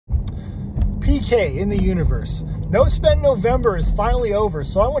PK in the universe. No Spend November is finally over,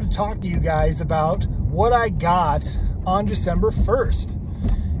 so I want to talk to you guys about what I got on December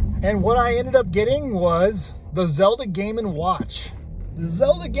 1st. And what I ended up getting was the Zelda Game & Watch. The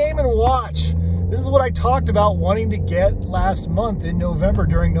Zelda Game & Watch. This is what I talked about wanting to get last month in November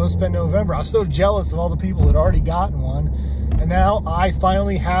during No Spend November. I was so jealous of all the people that had already gotten one, and now I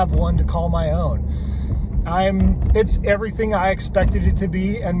finally have one to call my own. It's everything I expected it to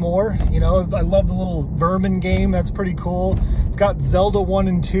be and more. You know, I love the little vermin game. That's pretty cool. It's got Zelda 1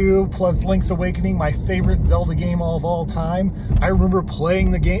 and 2 plus Link's Awakening, my favorite Zelda game of all time. I remember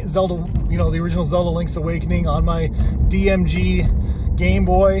playing the game Zelda, you know, the original Zelda Link's Awakening on my DMG Game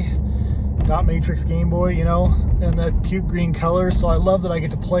Boy, Dot Matrix Game Boy, you know, and that puke green color. So I love that I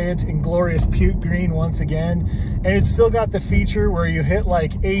get to play it in glorious puke green once again. And it's still got the feature where you hit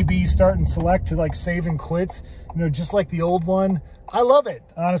like A, B, start and select to like save and quit, you know, just like the old one. I love it,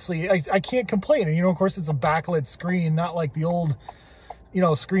 honestly. I can't complain. And, you know, of course, it's a backlit screen, not like the old, you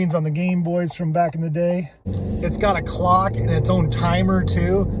know, screens on the Game Boys from back in the day. It's got a clock and its own timer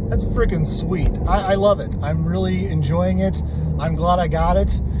too. That's freaking sweet. I love it. I'm really enjoying it. I'm glad I got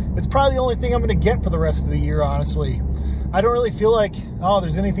it. It's probably the only thing I'm going to get for the rest of the year, honestly. I don't really feel like, oh,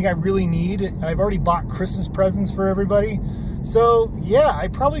 there's anything I really need. I've already bought Christmas presents for everybody. So, yeah, I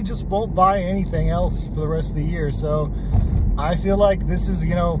probably just won't buy anything else for the rest of the year. So, I feel like this is,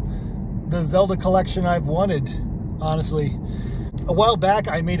 you know, the Zelda collection I've wanted, honestly. A while back,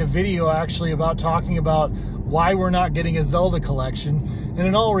 I made a video, actually, about talking about why we're not getting a Zelda collection. And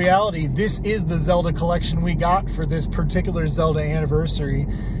in all reality, this is the Zelda collection we got for this particular Zelda anniversary.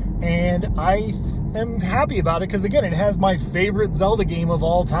 And I am happy about it because, again, it has my favorite Zelda game of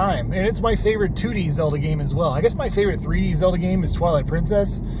all time. And it's my favorite 2D Zelda game as well. I guess my favorite 3D Zelda game is Twilight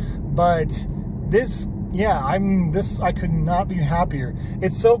Princess. But this, yeah, I could not be happier.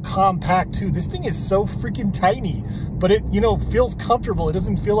 It's so compact, too. This thing is so freaking tiny. But it, you know, feels comfortable. It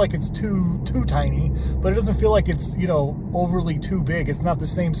doesn't feel like it's too tiny. But it doesn't feel like it's, you know, overly too big. It's not the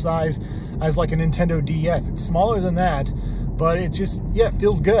same size as like a Nintendo DS. It's smaller than that. But it just, yeah, it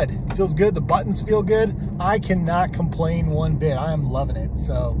feels good. It feels good. The buttons feel good. I cannot complain one bit. I am loving it.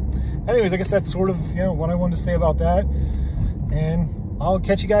 So, anyways, I guess that's sort of, you know, what I wanted to say about that. And I'll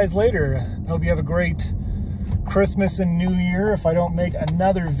catch you guys later. I hope you have a great Christmas and New Year if I don't make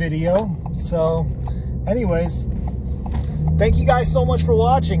another video. So, anyways, thank you guys so much for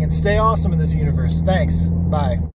watching and stay awesome in this universe. Thanks. Bye.